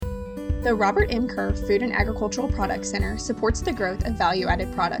The Robert M. Kerr Food and Agricultural Products Center supports the growth of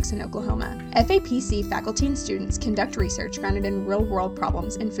value-added products in Oklahoma. FAPC faculty and students conduct research grounded in real-world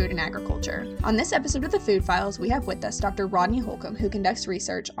problems in food and agriculture. On this episode of the Food Files, we have with us Dr. Rodney Holcomb, who conducts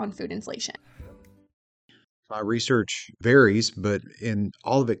research on food inflation. My research varies, but in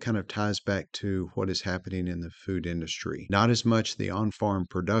all of it kind of ties back to what is happening in the food industry. Not as much the on-farm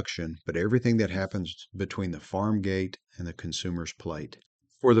production, but everything that happens between the farm gate and the consumer's plate.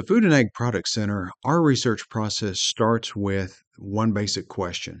 For the Food and Ag Products Center, our research process starts with one basic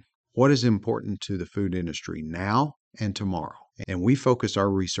question. What is important to the food industry now and tomorrow? And we focus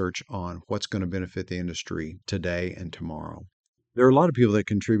our research on what's going to benefit the industry today and tomorrow. There are a lot of people that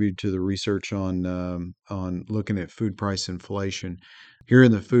contribute to the research on looking at food price inflation. Here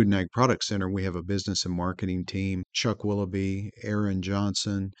in the Food and Ag Products Center, we have a business and marketing team, Chuck Willoughby, Aaron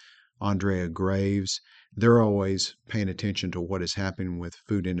Johnson, Andrea Graves. They're always paying attention to what is happening with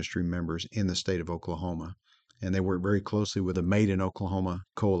food industry members in the state of Oklahoma. And they work very closely with the Made in Oklahoma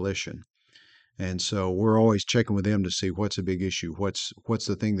Coalition. And so we're always checking with them to see what's a big issue, what's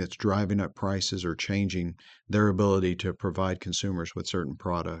the thing that's driving up prices or changing their ability to provide consumers with certain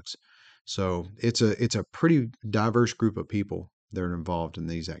products. So it's a pretty diverse group of people that are involved in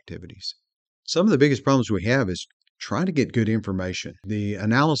these activities. Some of the biggest problems we have is trying to get good information. The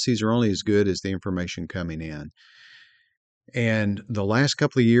analyses are only as good as the information coming in. And the last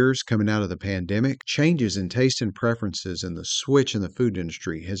couple of years coming out of the pandemic, changes in taste and preferences and the switch in the food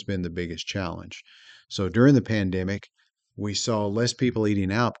industry has been the biggest challenge. So during the pandemic, we saw less people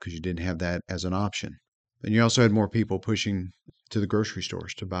eating out because you didn't have that as an option. And you also had more people pushing to the grocery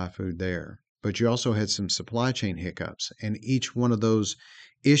stores to buy food there. But you also had some supply chain hiccups, and each one of those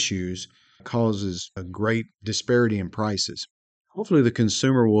issues causes a great disparity in prices. Hopefully the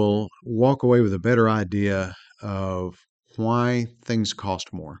consumer will walk away with a better idea of why things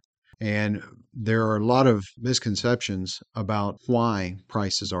cost more. And there are a lot of misconceptions about why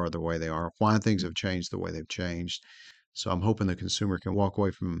prices are the way they are, why things have changed the way they've changed. So I'm hoping the consumer can walk away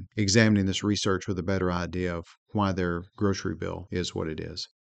from examining this research with a better idea of why their grocery bill is what it is.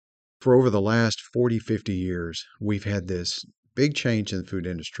 For over the last 40, 50 years, we've had this big change in the food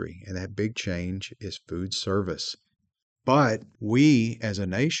industry, and that big change is food service. But we, as a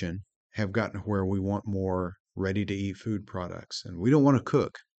nation, have gotten to where we want more ready-to-eat food products, and we don't want to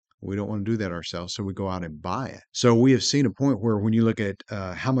cook. We don't want to do that ourselves, so we go out and buy it. So we have seen a point where when you look at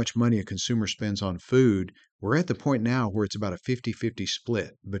how much money a consumer spends on food, we're at the point now where it's about a 50-50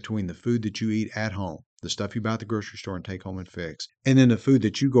 split between the food that you eat at home, the stuff you buy at the grocery store and take home and fix, and then the food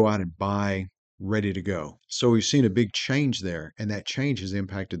that you go out and buy ready to go. So we've seen a big change there, and that change has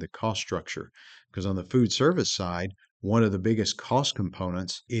impacted the cost structure. Because on the food service side, one of the biggest cost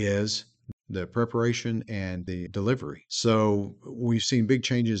components is the preparation and the delivery. So we've seen big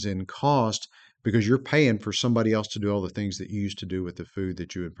changes in cost because you're paying for somebody else to do all the things that you used to do with the food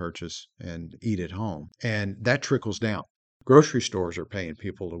that you would purchase and eat at home. And that trickles down. Grocery stores are paying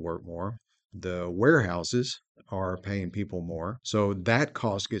people to work more. The warehouses are paying people more. So that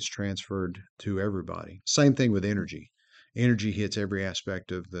cost gets transferred to everybody. Same thing with energy. Energy hits every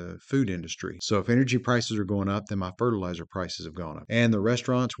aspect of the food industry. So if energy prices are going up, then my fertilizer prices have gone up. And the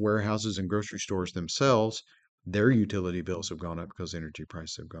restaurants, warehouses, and grocery stores themselves, their utility bills have gone up because energy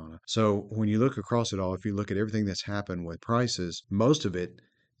prices have gone up. So when you look across it all, if you look at everything that's happened with prices, most of it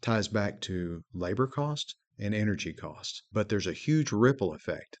ties back to labor cost and energy costs. But there's a huge ripple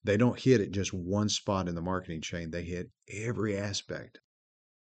effect. They don't hit at just one spot in the marketing chain. They hit every aspect.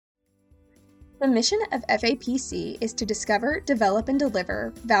 The mission of FAPC is to discover, develop, and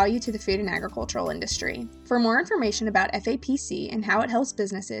deliver value to the food and agricultural industry. For more information about FAPC and how it helps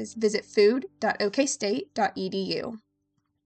businesses, visit food.okstate.edu.